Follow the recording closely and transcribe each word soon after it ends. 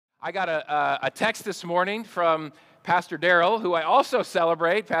I got a text this morning from Pastor Daryl, who I also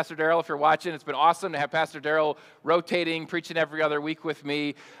celebrate. Pastor Daryl, if you're watching, it's been awesome to have Pastor Daryl rotating, preaching every other week with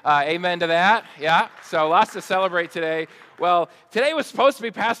me. Amen to that. Yeah, so lots to celebrate today. Well, today was supposed to be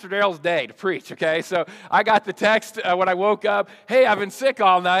Pastor Daryl's day to preach, okay? So I got the text when I woke up, hey, I've been sick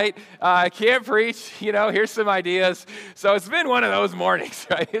all night. I can't preach. Here's some ideas. So it's been one of those mornings,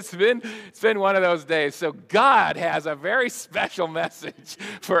 right? It's been one of those days. So God has a very special message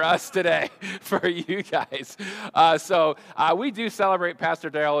for us today, for you guys. So we do celebrate Pastor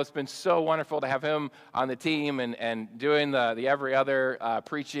Daryl. It's been so wonderful to have him on the team and doing the every other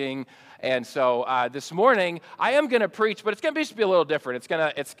preaching. And so this morning I am going to preach, but it's going to be a little different.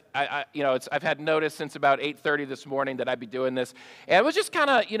 I've had notice since about 8:30 this morning that I'd be doing this, and I was just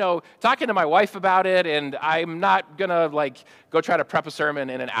kind of talking to my wife about it. And I'm not going to go try to prep a sermon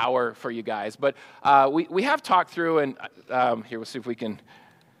in an hour for you guys, but we have talked through, and here we'll see if we can.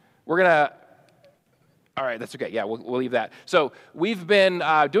 We're gonna. All right, that's okay. Yeah, we'll leave that. So we've been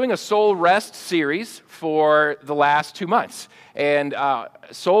doing a soul rest series for the last 2 months. And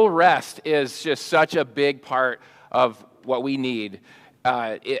soul rest is just such a big part of what we need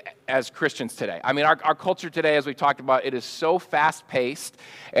as Christians today. I mean, our culture today, as we talked about, it is so fast-paced.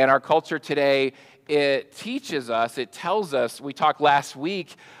 And our culture today, it teaches us, it tells us, we talked last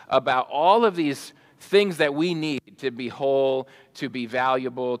week about all of these things that we need to be whole, to be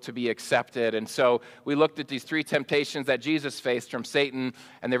valuable, to be accepted. And so we looked at these 3 temptations that Jesus faced from Satan,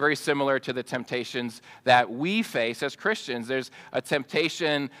 and they're very similar to the temptations that we face as Christians. There's a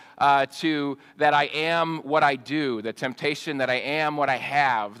temptation to that I am what I do, the temptation that I am what I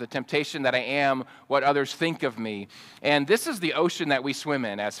have, the temptation that I am what others think of me. And this is the ocean that we swim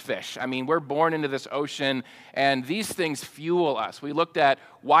in as fish. I mean, we're born into this ocean, and these things fuel us. We looked at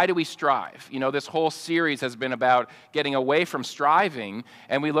why do we strive? This whole series has been about getting away from striving,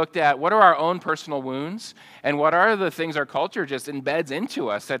 and we looked at what are our own personal wounds and what are the things our culture just embeds into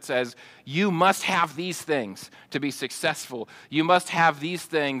us that says, you must have these things to be successful. You must have these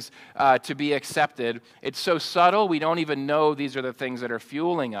things to be accepted. It's so subtle, we don't even know these are the things that are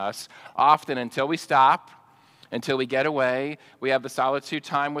fueling us often until we stop, until we get away. We have the solitude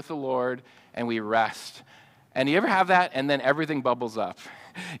time with the Lord, and we rest. And you ever have that, and then everything bubbles up?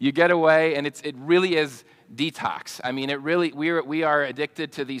 You get away, and it really is detox. I mean, we are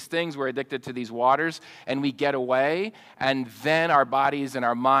addicted to these things. We're addicted to these waters, and we get away, and then our bodies and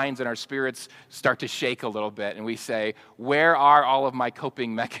our minds and our spirits start to shake a little bit, and we say, where are all of my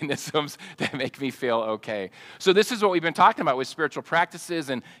coping mechanisms that make me feel okay? So this is what we've been talking about with spiritual practices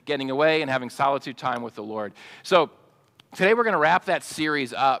and getting away and having solitude time with the Lord. So today we're going to wrap that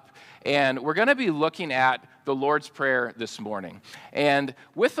series up, and we're going to be looking at the Lord's Prayer this morning. And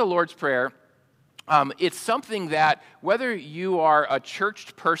with the Lord's Prayer, it's something that whether you are a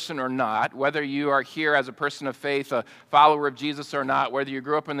churched person or not, whether you are here as a person of faith, a follower of Jesus or not, whether you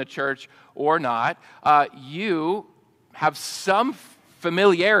grew up in the church or not, you have some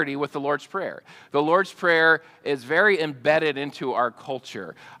familiarity with the Lord's Prayer. The Lord's Prayer is very embedded into our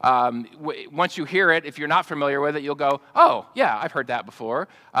culture. Once you hear it, if you're not familiar with it, you'll go, oh, yeah, I've heard that before.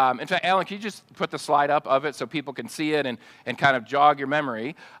 In fact, Alan, can you just put the slide up of it so people can see it and kind of jog your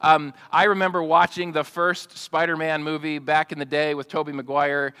memory? I remember watching the first Spider-Man movie back in the day with Tobey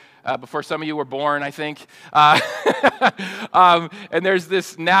Maguire, before some of you were born, I think. And there's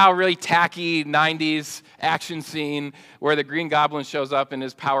this now really tacky 90s action scene where the Green Goblin shows up in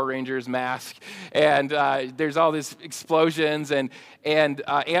his Power Rangers mask, and there's all these explosions, and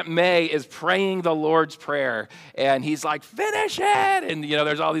Aunt May is praying the Lord's Prayer, and he's like, finish it! And,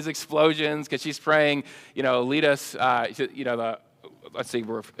 there's all these explosions because she's praying, lead us,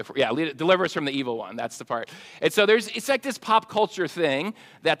 deliver us from the evil one. That's the part. And so it's like this pop culture thing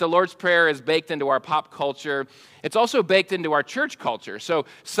that the Lord's Prayer is baked into our pop culture. It's also baked into our church culture. So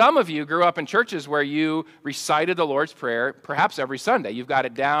some of you grew up in churches where you recited the Lord's Prayer perhaps every Sunday. You've got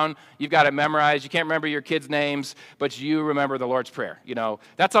it down. You've got it memorized. You can't remember your kids' names, but you remember the Lord's Prayer.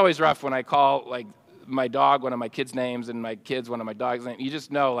 That's always rough when I call my dog one of my kids' names and my kids one of my dog's names. You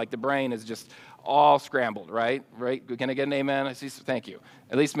just know the brain is just all scrambled, right? Right? Can I get an amen? I see. Thank you.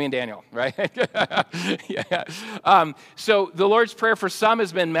 At least me and Daniel, right? Yeah. So the Lord's Prayer for some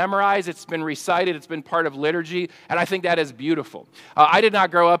has been memorized. It's been recited. It's been part of liturgy, and I think that is beautiful. I did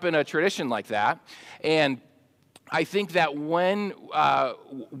not grow up in a tradition like that, and I think that when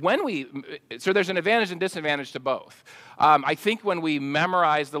there's an advantage and disadvantage to both. I think when we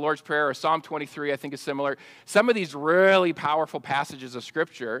memorize the Lord's Prayer or Psalm 23, I think is similar. Some of these really powerful passages of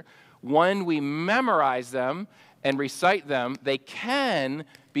Scripture, when we memorize them and recite them, they can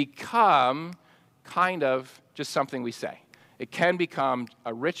become kind of just something we say. it can become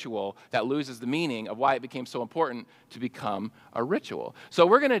a ritual that loses the meaning of why it became so important to become a ritual. So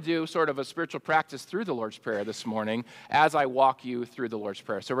we're going to do sort of a spiritual practice through the Lord's Prayer this morning as I walk you through the Lord's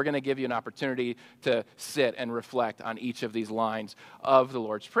Prayer. So we're going to give you an opportunity to sit and reflect on each of these lines of the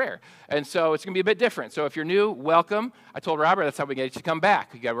Lord's Prayer. And so it's going to be a bit different. So if you're new, welcome. I told Robert that's how we get you to come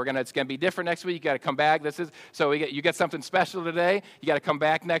back. It's going to be different next week. You got to come back. You get something special today. You got to come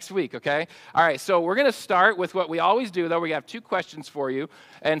back next week, okay? All right, so we're going to start with what we always do, though. We have 2 questions for you.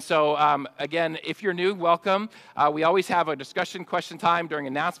 And so, again, if you're new, welcome. We always have a discussion question time during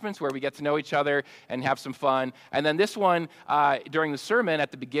announcements where we get to know each other and have some fun. And then this one, during the sermon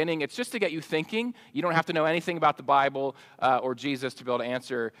at the beginning, it's just to get you thinking. You don't have to know anything about the Bible or Jesus to be able to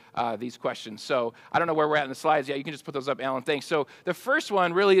answer these questions. So I don't know where we're at in the slides yet. You can just put those up, Alan. Thanks. So the first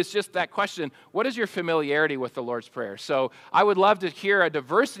one really is just that question, what is your familiarity with the Lord's Prayer? So I would love to hear a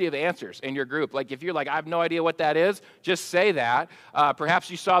diversity of answers in your group. Like if you're like, I have no idea what that is, just say that. Perhaps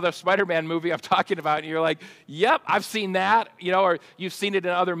you saw the Spider-Man movie I'm talking about and you're like, yep, I've seen that, or you've seen it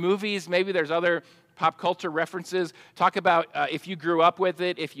in other movies. Maybe there's other pop culture references. Talk about if you grew up with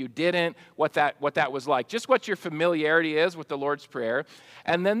it, if you didn't, what that was like. Just what your familiarity is with the Lord's Prayer.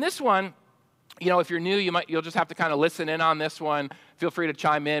 And then this one, if you're new, you'll just have to kind of listen in on this one. Feel free to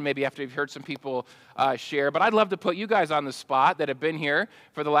chime in, maybe after you've heard some people share. But I'd love to put you guys on the spot that have been here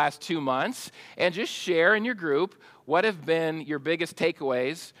for the last 2 months and just share in your group what have been your biggest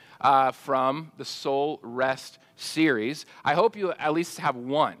takeaways from the Soul Rest series. I hope you at least have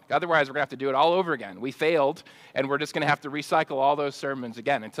one. Otherwise, we're going to have to do it all over again. We failed, and we're just going to have to recycle all those sermons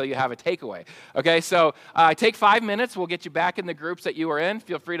again until you have a takeaway. Okay, so take 5 minutes. We'll get you back in the groups that you were in.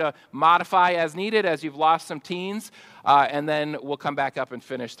 Feel free to modify as needed as you've lost some teens, and then we'll come back up and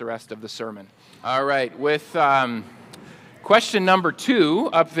finish the rest of the sermon. All right, with question number 2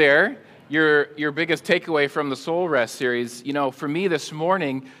 up there, your biggest takeaway from the Soul Rest series. For me this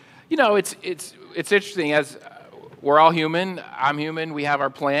morning, it's interesting. As we're all human, I'm human. We have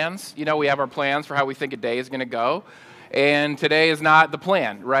our plans. We have our plans for how we think a day is going to go, and today is not the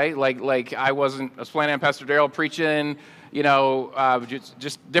plan, right? Like I was planning on Pastor Darrell preaching.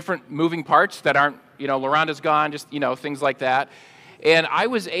 Just different moving parts that aren't. Loranda's gone. Just things like that. And I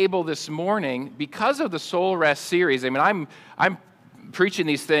was able this morning because of the Soul Rest series. I mean, I'm preaching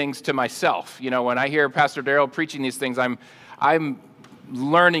these things to myself. When I hear Pastor Darrell preaching these things, I'm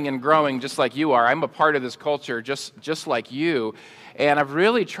learning and growing just like you are. I'm a part of this culture just like you. And I've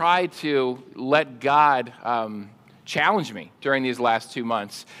really tried to let God challenge me during these last 2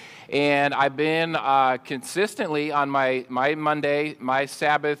 months. And I've been consistently on my Monday, my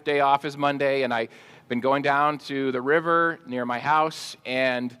Sabbath day off is Monday, and I've been going down to the river near my house,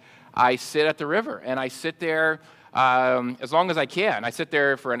 and I sit at the river, and I sit there as long as I can. I sit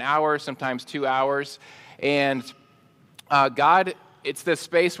there for an hour, sometimes 2 hours, and God, it's the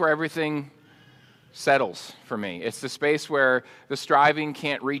space where everything settles for me. It's the space where the striving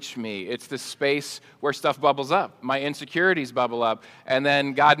can't reach me. It's the space where stuff bubbles up. My insecurities bubble up, and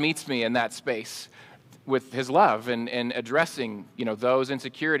then God meets me in that space with his love and addressing, those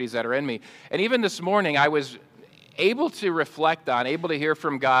insecurities that are in me. And even this morning, I was able to reflect on, able to hear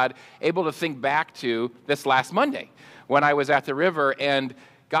from God, able to think back to this last Monday when I was at the river, and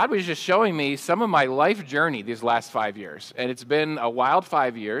God was just showing me some of my life journey these last 5 years. And it's been a wild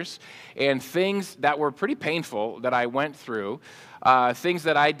 5 years, and things that were pretty painful that I went through, things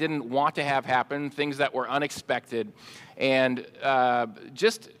that I didn't want to have happen, things that were unexpected. And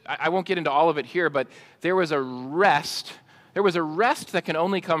I won't get into all of it here, but there was a rest that can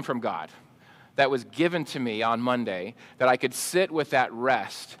only come from God that was given to me on Monday, that I could sit with that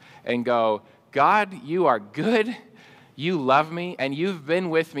rest and go, God, you are good. You love me, and you've been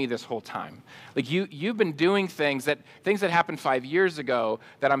with me this whole time. Like you've been doing things that happened 5 years ago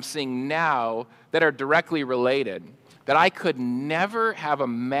that I'm seeing now that are directly related, that I could never have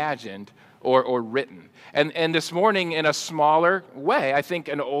imagined or written. And this morning, in a smaller way, I think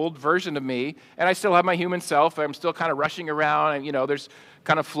an old version of me, and I still have my human self, I'm still kind of rushing around, and there's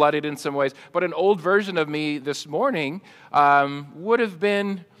kind of flooded in some ways, but an old version of me this morning would have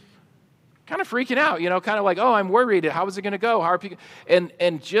been kind of freaking out, kind of like, oh, I'm worried. How is it going to go? How are people?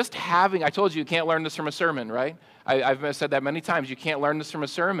 And just having, I told you can't learn this from a sermon, right? I've said that many times. You can't learn this from a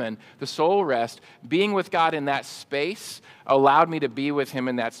sermon. The soul rest, being with God in that space, allowed me to be with him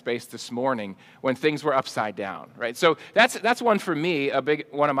in that space this morning when things were upside down, right? So that's one for me,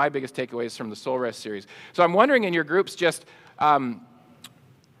 one of my biggest takeaways from the Soul Rest series. So I'm wondering in your groups, just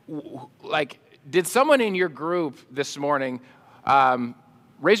did someone in your group this morning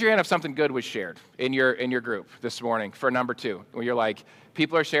raise your hand if something good was shared in your group this morning for number 2, where you're like,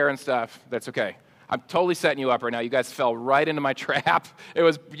 people are sharing stuff, that's okay. I'm totally setting you up right now. You guys fell right into my trap. It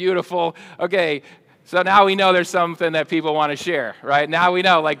was beautiful. Okay, so now we know there's something that people want to share, right? Now we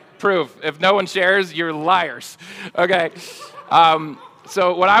know, like, proof. If no one shares, you're liars. Okay.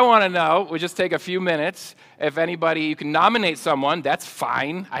 So what I want to know, we just take a few minutes. If anybody, you can nominate someone, that's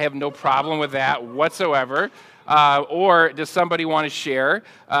fine. I have no problem with that whatsoever. Or does somebody want to share?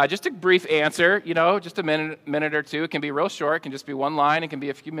 Just a brief answer, just a minute or two. It can be real short. It can just be one line. It can be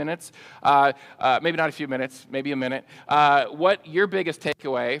a few minutes. Maybe not a few minutes, maybe a minute. What your biggest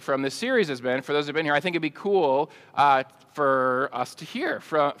takeaway from this series has been, for those who have been here, I think it'd be cool for us to hear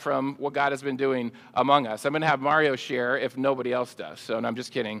from what God has been doing among us. I'm going to have Mario share if nobody else does. So, no, I'm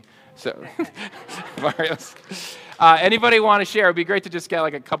just kidding. So, Mario's. Anybody want to share? It'd be great to just get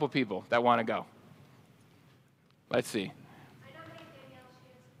like a couple people that want to go. Let's see.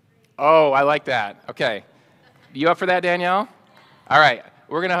 Oh, I like that. Okay. You up for that, Danielle? All right.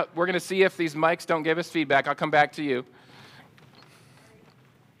 We're gonna see if these mics don't give us feedback. I'll come back to you.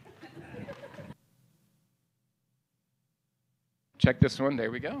 Check this one.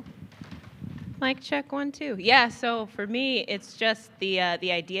 There we go. Mic check 1, 2. Yeah, so for me, it's just the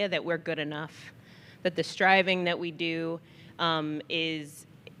idea that we're good enough, that the striving that we do is,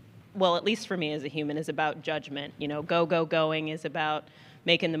 well, at least for me as a human, is about judgment. Going is about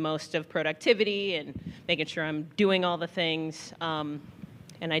making the most of productivity and making sure I'm doing all the things. And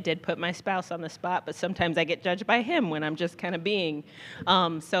I did put my spouse on the spot, but sometimes I get judged by him when I'm just kind of being.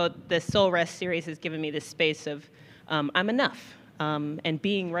 So the Soul Rest series has given me this space of I'm enough. And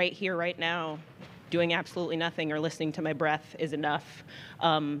being right here, right now, doing absolutely nothing or listening to my breath is enough.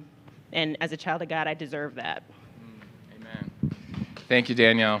 And as a child of God, I deserve that. Amen. Thank you,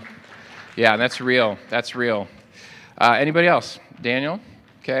 Danielle. Yeah, that's real. That's real. Anybody else? Daniel?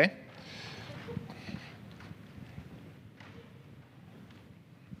 Okay.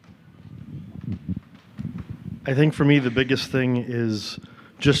 I think for me, the biggest thing is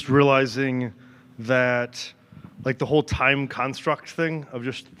just realizing that, like, the whole time construct thing of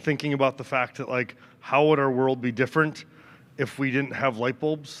just thinking about the fact that, like, how would our world be different if we didn't have light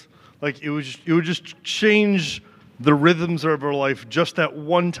bulbs? Like, it would just change the rhythms of our life, just that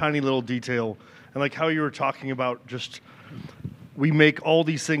one tiny little detail. And like how you were talking about, just we make all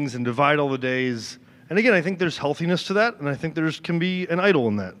these things and divide all the days. And again, I think there's healthiness to that, and I think there's can be an idol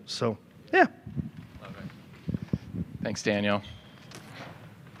in that. So, yeah. Love it. Thanks, Daniel.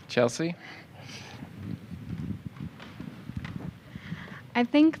 Chelsea? I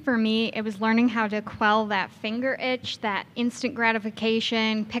think for me, it was learning how to quell that finger itch, that instant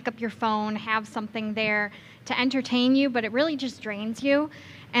gratification, pick up your phone, have something there to entertain you, but it really just drains you.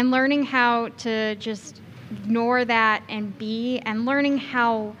 And learning how to just ignore that and learning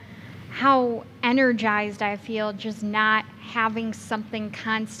how energized I feel just not having something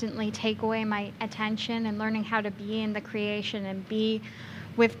constantly take away my attention, and learning how to be in the creation and be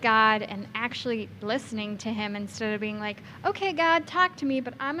with God and actually listening to him instead of being like, okay, God, talk to me,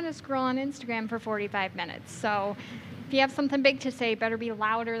 but I'm going to scroll on Instagram for 45 minutes. So if you have something big to say, it better be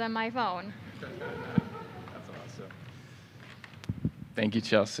louder than my phone. That's awesome. Thank you,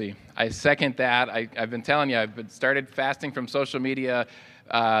 Chelsea. I second that. I've been telling you, started fasting from social media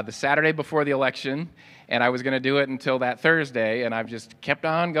the Saturday before the election, and I was going to do it until that Thursday, and I've just kept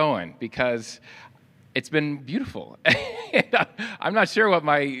on going because it's been beautiful. I'm not sure what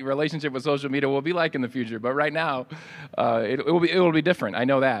my relationship with social media will be like in the future, but right now, it will be different. I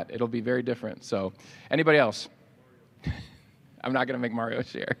know that. It'll be very different. So, anybody else? I'm not going to make Mario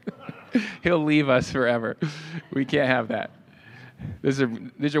share. He'll leave us forever. We can't have that.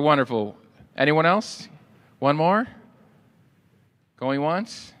 These are wonderful. Anyone else? One more? Going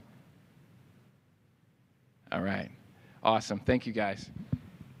once? All right. Awesome. Thank you, guys.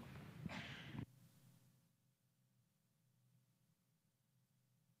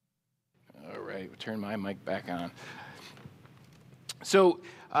 Turn my mic back on. So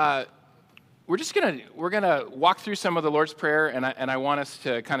we're gonna walk through some of the Lord's Prayer, and I want us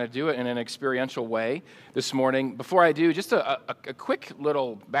to kind of do it in an experiential way this morning. Before I do, just a quick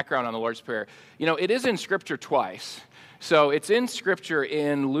little background on the Lord's Prayer. It is in Scripture twice. So it's in Scripture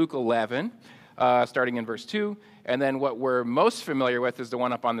in Luke 11, starting in verse 2, and then what we're most familiar with is the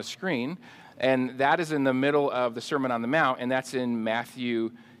one up on the screen, and that is in the middle of the Sermon on the Mount, and that's in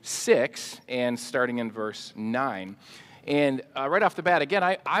Matthew 6 and starting in verse 9. And right off the bat,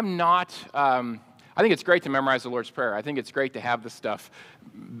 again, I'm not, I think it's great to memorize the Lord's Prayer. I think it's great to have this stuff,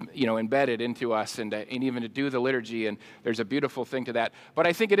 embedded into us and even to do the liturgy, and there's a beautiful thing to that. But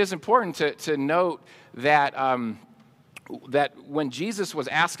I think it is important to note that that when Jesus was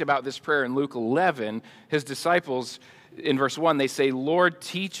asked about this prayer in Luke 11, his disciples, in verse 1, they say, "Lord,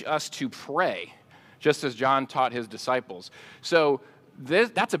 teach us to pray." just as John taught his disciples. So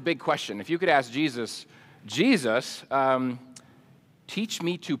that's a big question. If you could ask Jesus, teach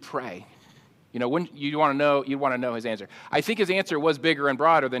me to pray. Wouldn't you want to know his answer? I think his answer was bigger and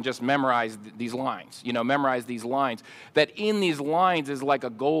broader than just memorize these lines. Memorize these lines. That in these lines is like a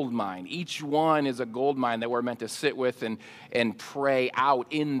gold mine. Each one is a gold mine that we're meant to sit with and pray out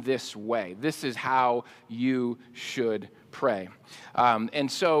in this way. This is how you should pray. And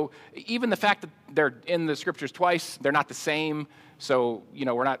so even the fact that they're in the scriptures twice, they're not the same. So,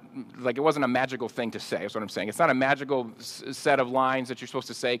 we're not, like, it wasn't a magical thing to say, is what I'm saying. It's not a magical set of lines that you're supposed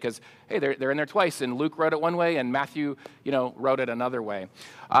to say because, hey, they're in there twice, and Luke wrote it one way, and Matthew, wrote it another way.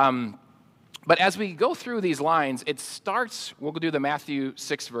 But as we go through these lines, it starts, we'll do the Matthew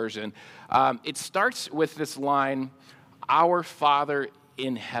 6 version. It starts with this line, our Father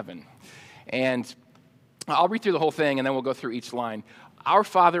in heaven. And I'll read through the whole thing, and then we'll go through each line. Our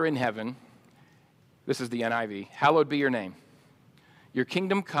Father in heaven, this is the NIV, hallowed be your name. Your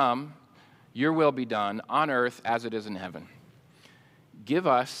kingdom come, your will be done on earth as it is in heaven. Give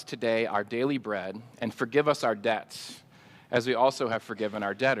us today our daily bread and forgive us our debts as we also have forgiven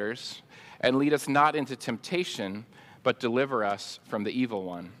our debtors. And lead us not into temptation, but deliver us from the evil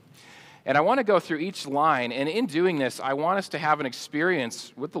one. And I want to go through each line, and in doing this, I want us to have an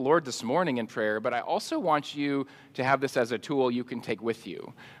experience with the Lord this morning in prayer, but I also want you to have this as a tool you can take with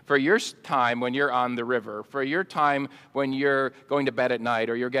you. For your time when you're on the river, for your time when you're going to bed at night,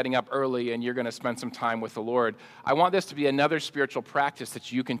 or you're getting up early and you're going to spend some time with the Lord, I want this to be another spiritual practice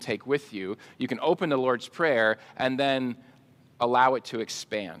that you can take with you. You can open the Lord's Prayer and then allow it to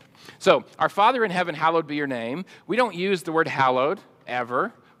expand. So, our Father in heaven, hallowed be your name. We don't use the word hallowed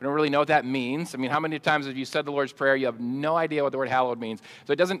ever. We don't really know what that means. I mean, how many times have you said the Lord's Prayer, you have no idea what the word hallowed means?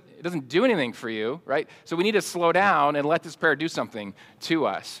 So it doesn't do anything for you, right? So we need to slow down and let this prayer do something to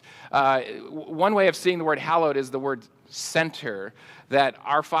us. One way of seeing the word hallowed is the word center, that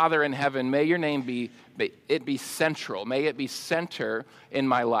our Father in heaven, may your name be central. May it be center in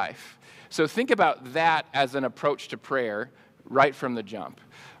my life. So think about that as an approach to prayer right from the jump,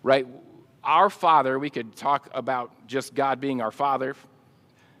 right? Our Father, we could talk about just God being our Father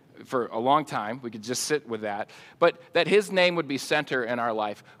for a long time. We could just sit with that. But that his name would be center in our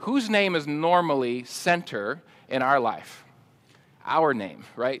life. Whose name is normally center in our life? Our name,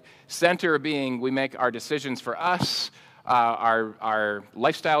 right? Center being we make our decisions for us, our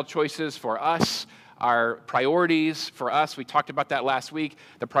lifestyle choices for us, our priorities for us. We talked about that last week.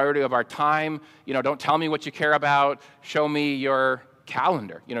 The priority of our time. Don't tell me what you care about. Show me your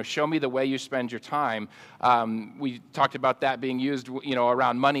calendar. Show me the way you spend your time. We talked about that being used,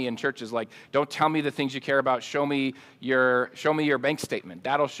 around money in churches. Like, don't tell me the things you care about. Show me your bank statement.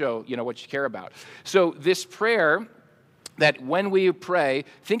 That'll show, what you care about. So this prayer, that when we pray,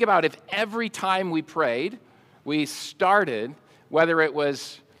 think about if every time we prayed, we started, whether it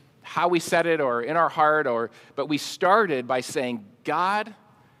was how we said it or in our heart, but we started by saying, God,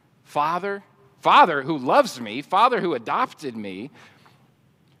 Father who loves me, Father who adopted me,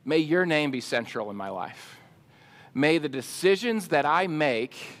 may your name be central in my life. May the decisions that I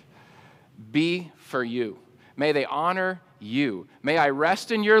make be for you. May they honor you. May I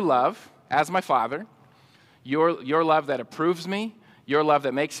rest in your love as my Father, your love that approves me, your love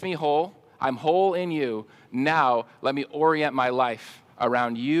that makes me whole. I'm whole in you. Now let me orient my life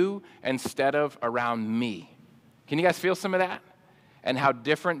around you instead of around me. Can you guys feel some of that? And how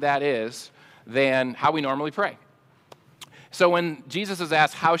different that is than how we normally pray. So when Jesus is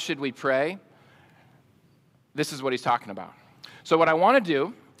asked, how should we pray? This is what he's talking about. So what I want to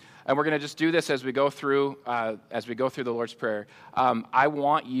do, and we're going to just do this as we go through the Lord's Prayer, I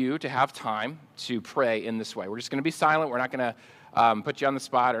want you to have time to pray in this way. We're just going to be silent. We're not going to put you on the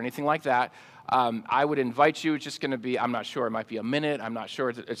spot or anything like that. I would invite you, it's just going to be, I'm not sure, it might be a minute. I'm not sure.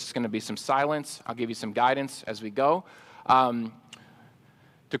 It's just going to be some silence. I'll give you some guidance as we go.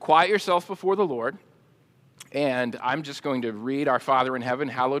 To quiet yourself before the Lord. And I'm just going to read Our Father in heaven,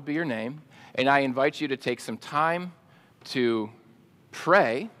 hallowed be your name. And I invite you to take some time to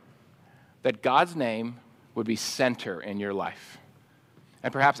pray that God's name would be center in your life.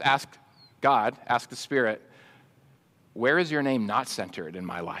 And perhaps ask God, ask the Spirit, where is your name not centered in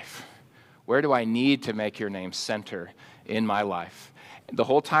my life? Where do I need to make your name center in my life? The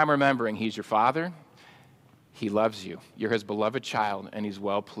whole time remembering he's your Father, he loves you. You're his beloved child, and he's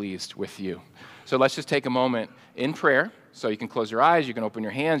well pleased with you. So let's just take a moment in prayer. So you can close your eyes, you can open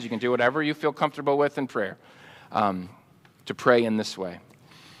your hands, you can do whatever you feel comfortable with in prayer, to pray in this way.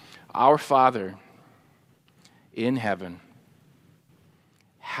 Our Father in heaven,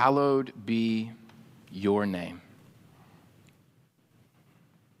 hallowed be your name.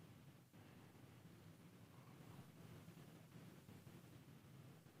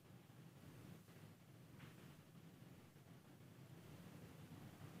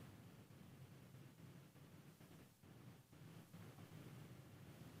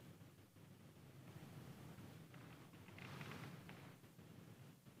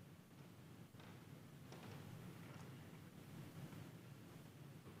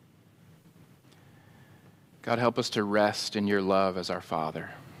 God, help us to rest in your love as our Father.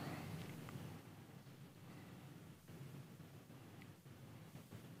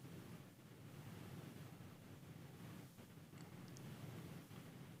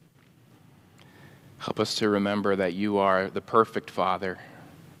 Help us to remember that you are the perfect Father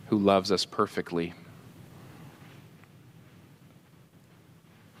who loves us perfectly.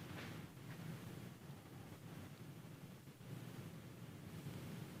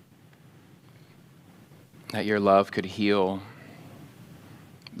 That your love could heal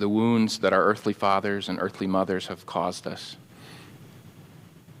the wounds that our earthly fathers and earthly mothers have caused us.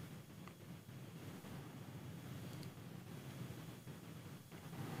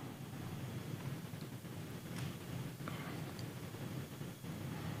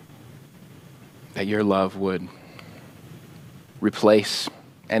 That your love would replace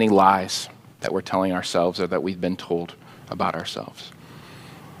any lies that we're telling ourselves or that we've been told about ourselves.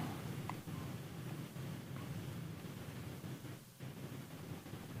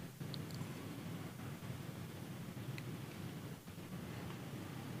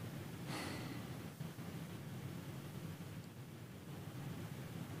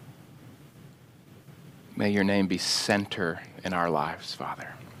 May your name be center in our lives, Father.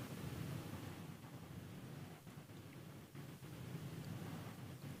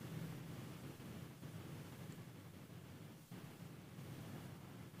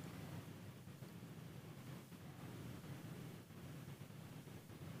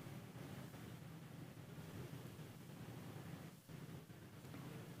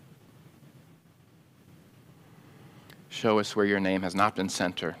 Show us where your name has not been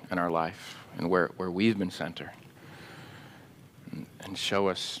center in our life and where we've been center. And show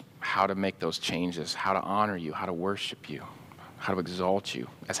us how to make those changes, how to honor you, how to worship you, how to exalt you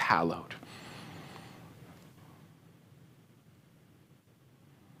as hallowed.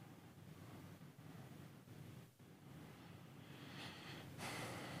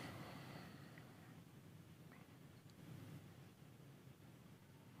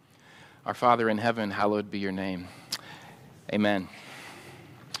 Our Father in heaven, hallowed be your name. Amen.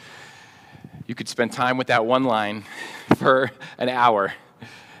 You could spend time with that one line for an hour.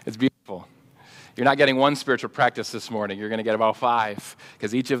 It's beautiful. You're not getting one spiritual practice this morning. You're going to get about 5,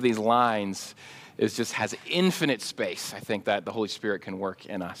 because each of these lines has infinite space, I think, that the Holy Spirit can work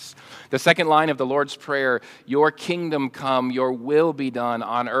in us. The second line of the Lord's Prayer, your kingdom come, your will be done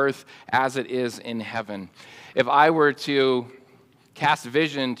on earth as it is in heaven. If I were to cast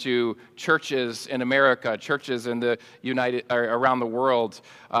vision to churches in America, churches in the around the world,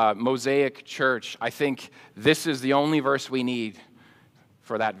 Mosaic Church, I think this is the only verse we need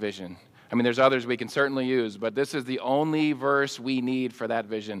for that vision. I mean, there's others we can certainly use, but this is the only verse we need for that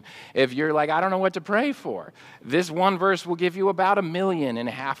vision. If you're like, I don't know what to pray for, this one verse will give you about 1.5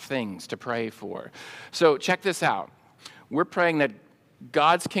 million things to pray for. So check this out. We're praying that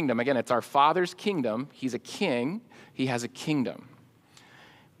God's kingdom, again, it's our Father's kingdom. He's a king. He has a kingdom.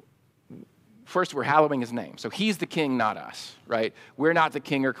 First, we're hallowing his name. So he's the king, not us, right? We're not the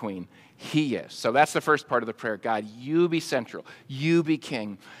king or queen. He is. So that's the first part of the prayer. God, you be central. You be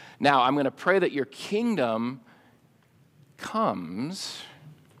king. Now, I'm going to pray that your kingdom comes,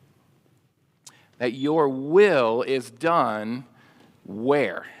 that your will is done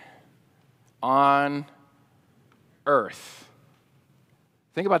where? On earth.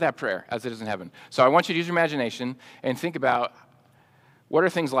 Think about that prayer as it is in heaven. So I want you to use your imagination and think about, what are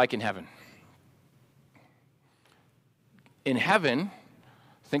things like in heaven? In heaven,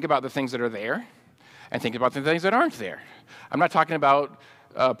 think about the things that are there, and think about the things that aren't there. I'm not talking about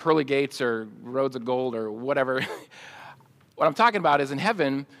pearly gates or roads of gold or whatever. What I'm talking about is in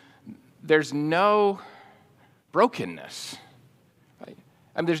heaven, there's no brokenness. Right?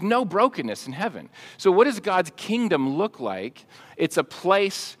 I mean, there's no brokenness in heaven. So what does God's kingdom look like? It's a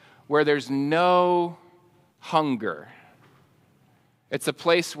place where there's no hunger. It's a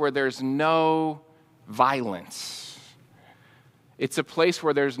place where there's no violence. It's a place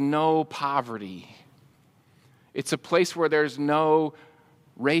where there's no poverty. It's a place where there's no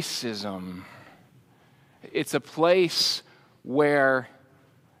racism. It's a place where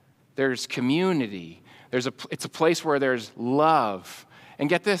there's community. It's a place where there's love. And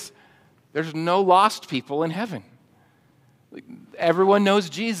get this, there's no lost people in heaven. Everyone knows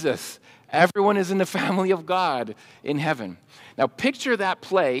Jesus. Everyone is in the family of God in heaven. Now picture that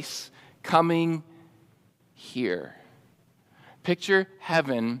place coming here. Picture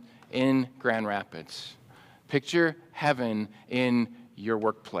heaven in Grand Rapids. Picture heaven in your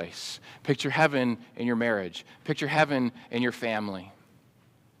workplace. Picture heaven in your marriage. Picture heaven in your family.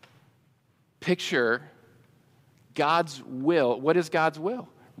 Picture God's will. What is God's will?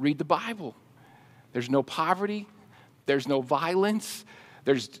 Read the Bible. There's no poverty. There's no violence.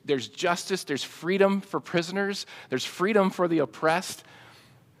 There's justice. There's freedom for prisoners. There's freedom for the oppressed.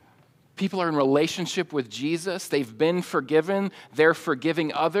 People are in relationship with Jesus. They've been forgiven. They're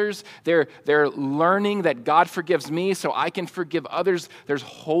forgiving others. They're learning that God forgives me so I can forgive others. There's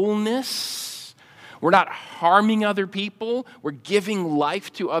wholeness. We're not harming other people. We're giving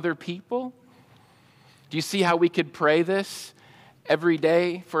life to other people. Do you see how we could pray this every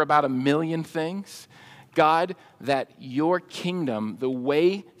day for about 1 million things? God, that your kingdom, the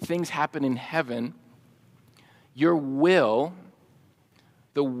way things happen in heaven, your will,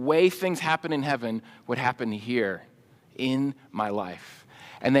 the way things happen in heaven would happen here in my life.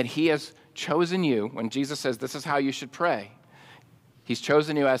 And that he has chosen you, when Jesus says this is how you should pray, he's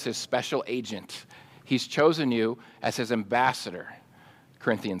chosen you as his special agent. He's chosen you as his ambassador,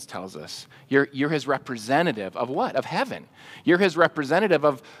 Corinthians tells us. You're his representative of what? Of heaven. You're his representative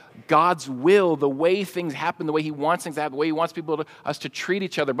of God's will, the way things happen, the way he wants things to happen, the way he wants us to treat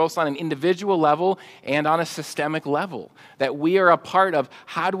each other, both on an individual level and on a systemic level. That we are a part of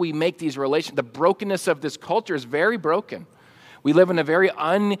how do we make these relations. The brokenness of this culture is very broken. We live in a very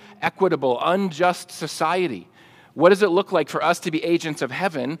unequitable, unjust society. What does it look like for us to be agents of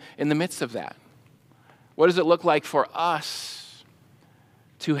heaven in the midst of that? What does it look like for us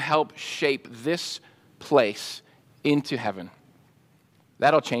to help shape this place into heaven?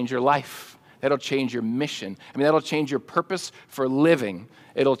 That'll change your life. That'll change your mission. That'll change your purpose for living.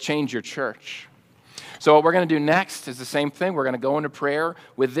 It'll change your church. So what we're going to do next is the same thing. We're going to go into prayer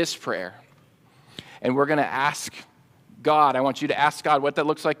with this prayer. And we're going to ask God, I want you to ask God what that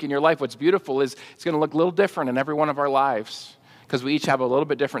looks like in your life. What's beautiful is it's going to look a little different in every one of our lives because we each have a little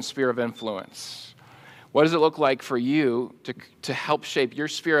bit different sphere of influence. What does it look like for you to help shape your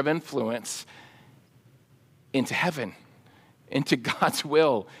sphere of influence into heaven, into God's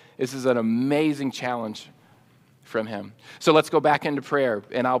will? This is an amazing challenge from him. So let's go back into prayer,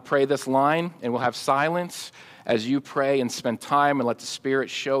 and I'll pray this line, and we'll have silence as you pray and spend time and let the Spirit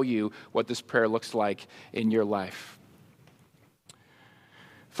show you what this prayer looks like in your life.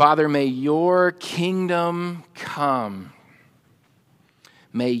 Father, may your kingdom come.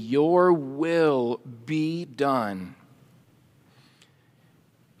 May your will be done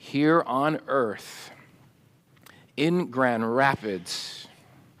here on earth, in Grand Rapids,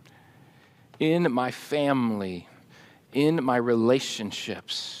 in my family, in my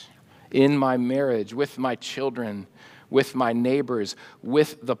relationships, in my marriage, with my children, with my neighbors,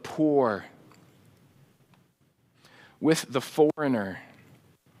 with the poor, with the foreigner,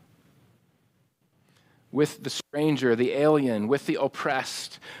 with the stranger, the alien, with the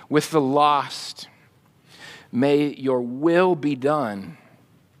oppressed, with the lost. May your will be done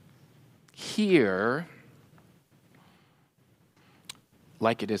here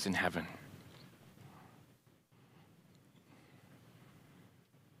like it is in heaven.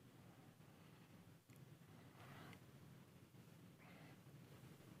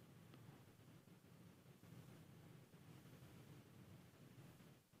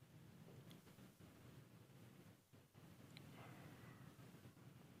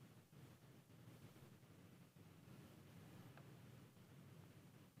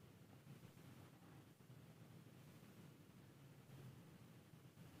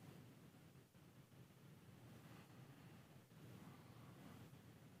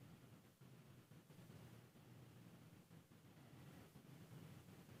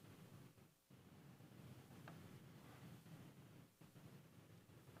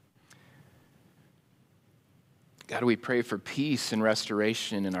 God, we pray for peace and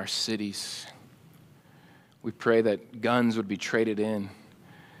restoration in our cities. We pray that guns would be traded in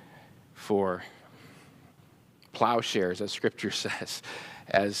for plowshares, as Scripture says,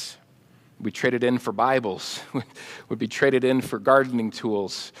 as we traded in for Bibles, would be traded in for gardening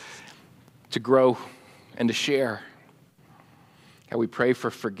tools to grow and to share. God, we pray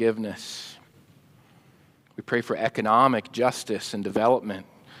for forgiveness. We pray for economic justice and development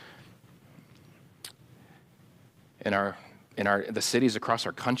in the cities across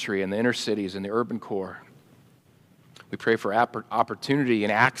our country, and the inner cities and the urban core. We pray for opportunity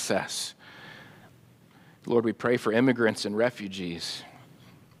and access. Lord, we pray for immigrants and refugees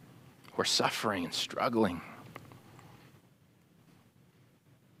who are suffering and struggling.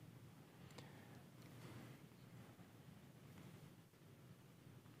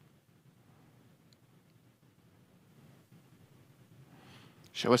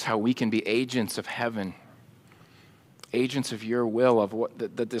 Show us how we can be agents of heaven, agents of your will, of what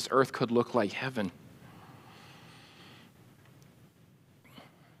that this earth could look like heaven.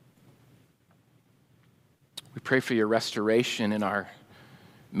 We pray for your restoration in our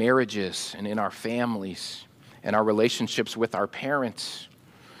marriages and in our families, in our relationships with our parents,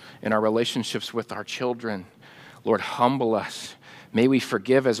 in our relationships with our children. Lord, humble us. May we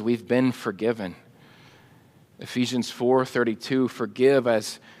forgive as we've been forgiven. Ephesians 4:32, forgive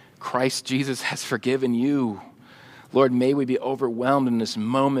as Christ Jesus has forgiven you. Lord, may we be overwhelmed in this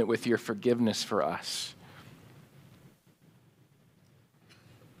moment with your forgiveness for us.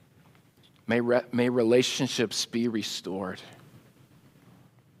 May relationships be restored.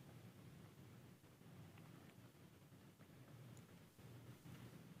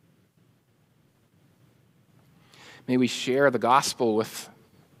 May we share the gospel with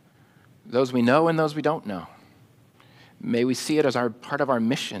those we know and those we don't know. May we see it as part of our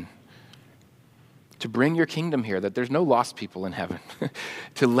mission to bring your kingdom here, that there's no lost people in heaven,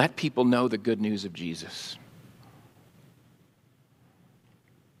 to let people know the good news of Jesus.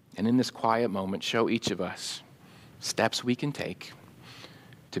 And in this quiet moment, show each of us steps we can take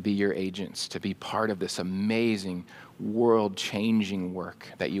to be your agents, to be part of this amazing, world-changing work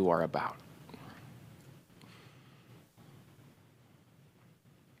that you are about.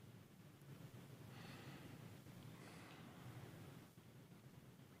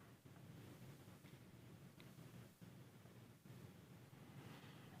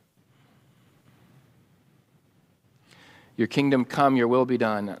 Your kingdom come, your will be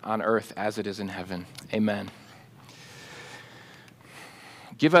done on earth as it is in heaven. Amen.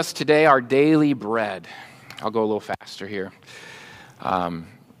 Give us today our daily bread. I'll go a little faster here.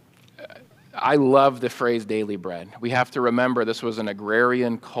 I love the phrase daily bread. We have to remember this was an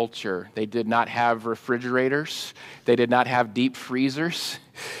agrarian culture. They did not have refrigerators. They did not have deep freezers.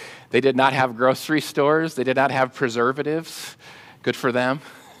 They did not have grocery stores. They did not have preservatives. Good for them.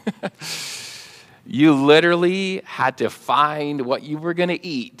 You literally had to find what you were going to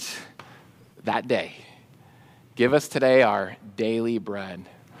eat that day. Give us today our daily bread.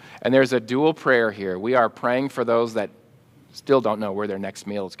 And there's a dual prayer here. We are praying for those that still don't know where their next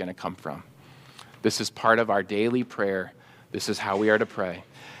meal is going to come from. This is part of our daily prayer. This is how we are to pray.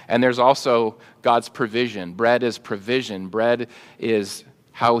 And there's also God's provision. Bread is provision. Bread is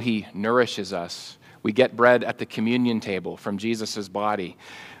how he nourishes us. We get bread at the communion table from Jesus' body.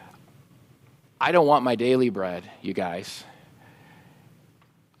 I don't want my daily bread, you guys.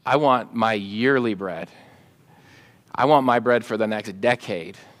 I want my yearly bread. I want my bread for the next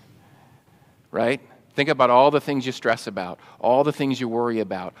decade, right? Think about all the things you stress about, all the things you worry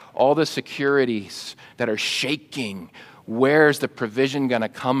about, all the securities that are shaking. Where's the provision going to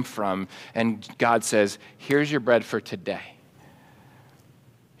come from? And God says, here's your bread for today.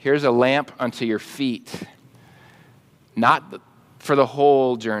 Here's a lamp unto your feet, not for the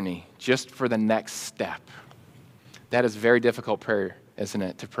whole journey, just for the next step. That is very difficult prayer, isn't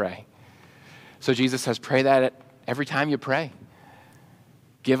it, to pray? So Jesus says, pray that every time you pray.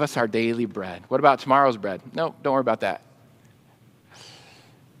 Give us our daily bread. What about tomorrow's bread? No, don't worry about that.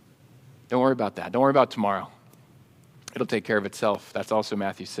 Don't worry about that. Don't worry about tomorrow. It'll take care of itself. That's also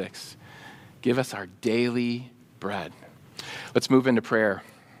Matthew 6. Give us our daily bread. Let's move into prayer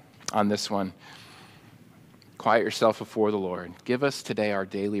on this one. Quiet yourself before the Lord. Give us today our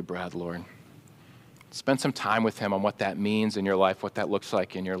daily bread, Lord. Spend some time with him on what that means in your life, what that looks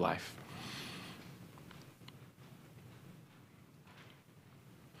like in your life.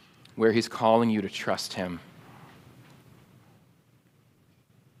 Where he's calling you to trust him.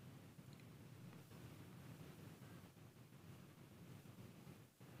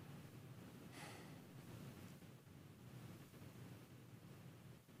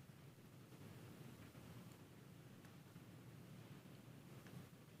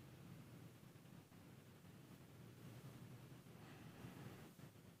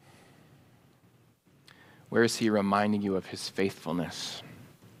 Where is he reminding you of his faithfulness?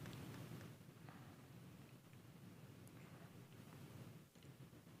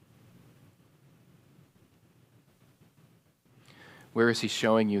 Where is he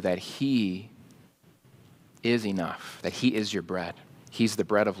showing you that he is enough, that he is your bread? He's the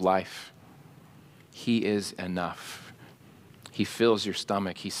bread of life. He is enough. He fills your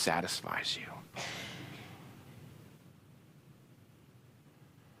stomach. He satisfies you.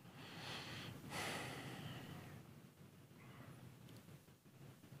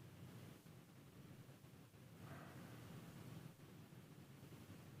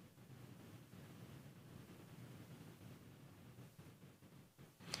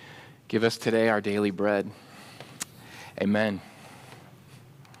 Give us today our daily bread. Amen.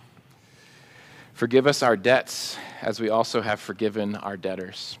 Forgive us our debts as we also have forgiven our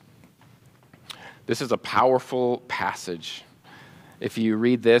debtors. This is a powerful passage. If you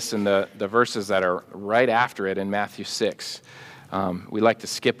read this and the verses that are right after it in Matthew 6, We like to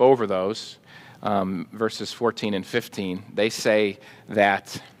skip over those. Verses 14 and 15, they say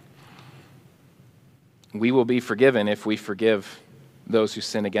that we will be forgiven if we forgive those who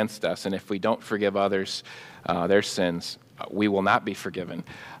sin against us, and if we don't forgive others their sins, we will not be forgiven.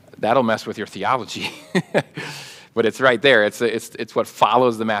 That'll mess with your theology, but it's right there. It's what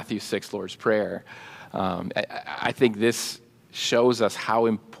follows the Matthew 6 Lord's Prayer. I think this shows us how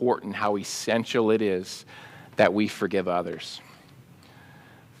important, how essential it is that we forgive others.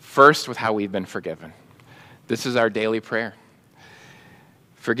 First, with how we've been forgiven. This is our daily prayer.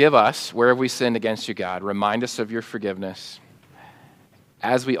 Forgive us where have we sinned against you, God. Remind us of your forgiveness,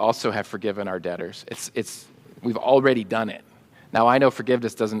 as we also have forgiven our debtors. We've already done it. Now, I know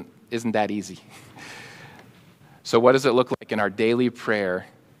forgiveness isn't that easy. So what does it look like in our daily prayer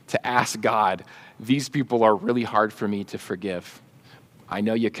to ask God, these people are really hard for me to forgive. I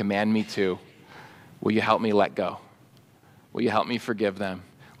know you command me to. Will you help me let go? Will you help me forgive them?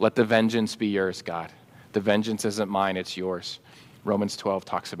 Let the vengeance be yours, God. The vengeance isn't mine, it's yours. Romans 12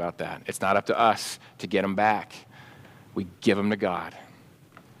 talks about that. It's not up to us to get them back. We give them to God.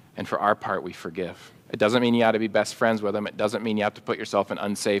 And for our part, we forgive. It doesn't mean you ought to be best friends with them. It doesn't mean you have to put yourself in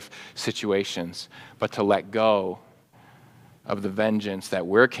unsafe situations. But to let go of the vengeance that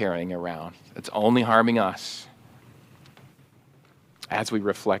we're carrying around, it's only harming us, as we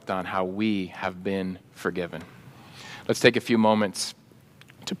reflect on how we have been forgiven. Let's take a few moments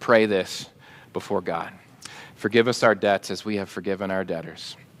to pray this before God. Forgive us our debts as we have forgiven our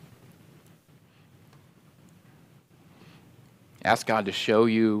debtors. Ask God to show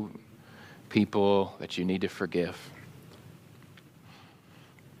you people that you need to forgive.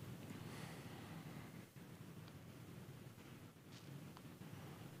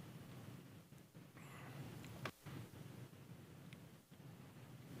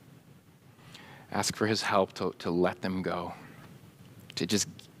 Ask for his help to let them go, to just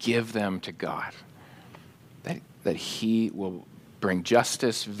give them to God, that he will bring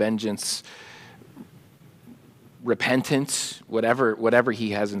justice, vengeance, repentance, whatever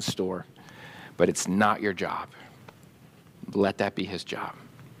he has in store. But it's not your job. Let that be his job.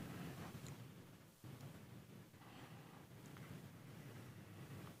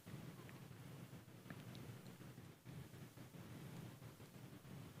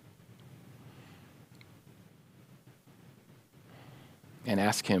 And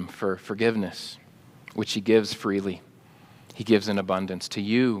ask him for forgiveness, which he gives freely. He gives in abundance to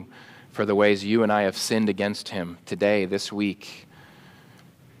you for the ways you and I have sinned against him today, this week.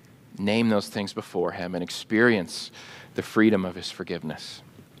 Name those things before him and experience the freedom of his forgiveness.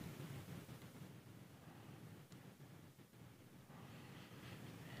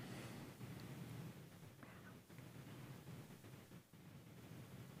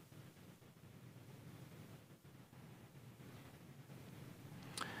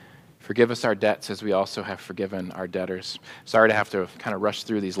 Forgive us our debts as we also have forgiven our debtors. Sorry to have to kind of rush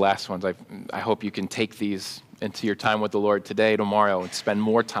through these last ones. I hope you can take these into your time with the Lord today, tomorrow, and spend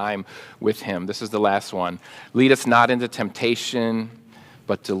more time with him. This is the last one. Lead us not into temptation,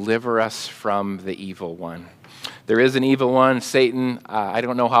 but deliver us from the evil one. There is an evil one, Satan. I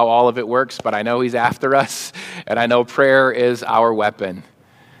don't know how all of it works, but I know he's after us, and I know prayer is our weapon.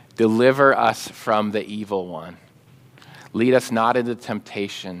 Deliver us from the evil one. Lead us not into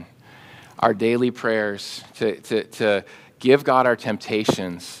temptation. Our daily prayers, to give God our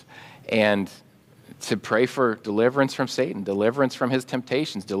temptations and to pray for deliverance from Satan, deliverance from his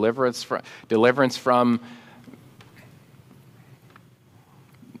temptations, deliverance from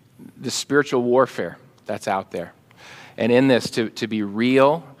the spiritual warfare that's out there. And in this, to be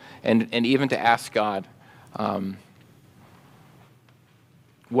real and even to ask God,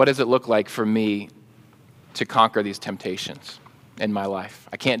 what does it look like for me to conquer these temptations in my life?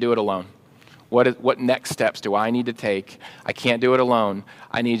 I can't do it alone. What next steps do I need to take? I can't do it alone.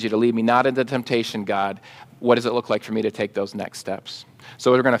 I need you to lead me not into temptation, God. What does it look like for me to take those next steps?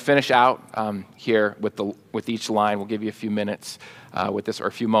 So we're going to finish out here with each line. We'll give you a few minutes with this, or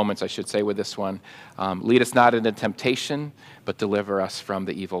a few moments, I should say, with this one. Lead us not into temptation, but deliver us from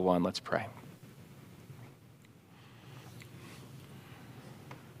the evil one. Let's pray.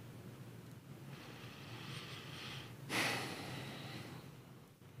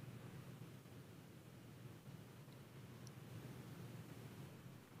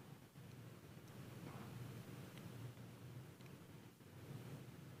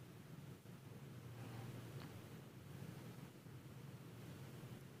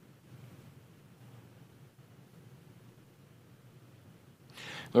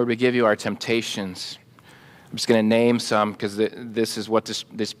 Lord, we give you our temptations. I'm just going to name some because this is what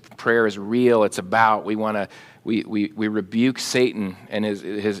this prayer is real. It's about. We rebuke Satan and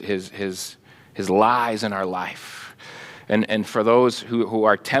his lies in our life. And for those who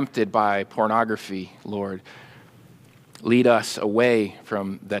are tempted by pornography, Lord, lead us away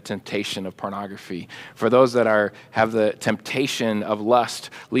from that temptation of pornography. For those that have the temptation of lust,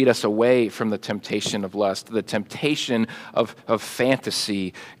 lead us away from the temptation of lust, the temptation of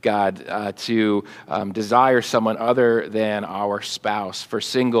fantasy, God, to desire someone other than our spouse. For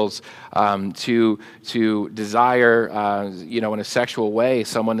singles, to desire, in a sexual way,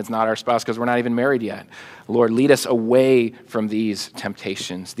 someone that's not our spouse because we're not even married yet. Lord, lead us away from these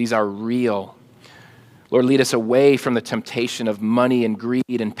temptations. These are real. Lord, lead us away from the temptation of money and greed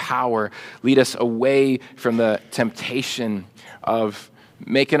and power. Lead us away from the temptation of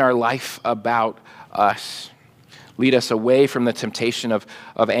making our life about us. Lead us away from the temptation of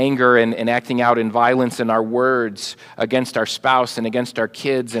anger and acting out in violence in our words against our spouse and against our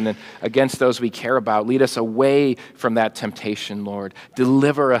kids and against those we care about. Lead us away from that temptation, Lord.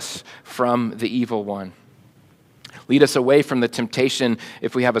 Deliver us from the evil one. Lead us away from the temptation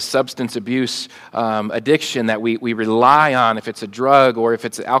if we have a substance abuse addiction that we rely on, if it's a drug or if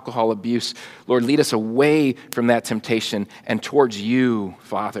it's alcohol abuse. Lord, lead us away from that temptation and towards you,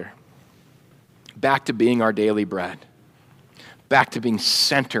 Father. Back to being our daily bread. Back to being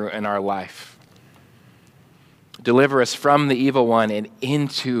center in our life. Deliver us from the evil one and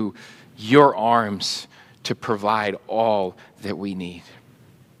into your arms to provide all that we need.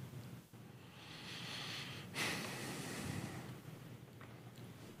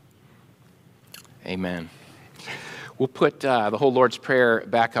 Amen. We'll put the whole Lord's Prayer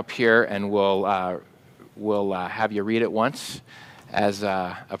back up here, and we'll have you read it once as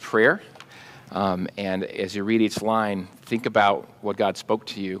a prayer. And as you read each line, think about what God spoke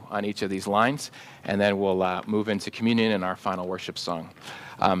to you on each of these lines, and then we'll move into communion and our final worship song.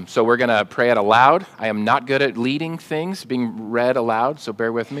 So we're going to pray it aloud. I am not good at leading things being read aloud, so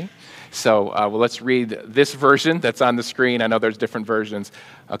bear with me. So let's read this version that's on the screen. I know there's different versions.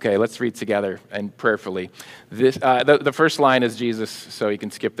 Okay, let's read together and prayerfully. The first line is Jesus, so you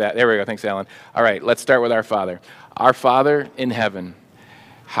can skip that. There we go. Thanks, Alan. All right, let's start with our Father. Our Father in heaven,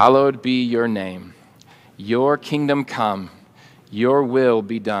 hallowed be your name. Your kingdom come, your will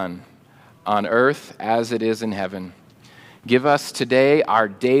be done, on earth as it is in heaven. Give us today our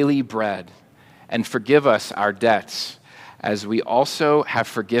daily bread, and forgive us our debts, as we also have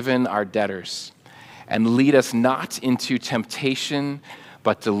forgiven our debtors. And lead us not into temptation,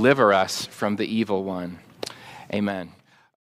 but deliver us from the evil one. Amen.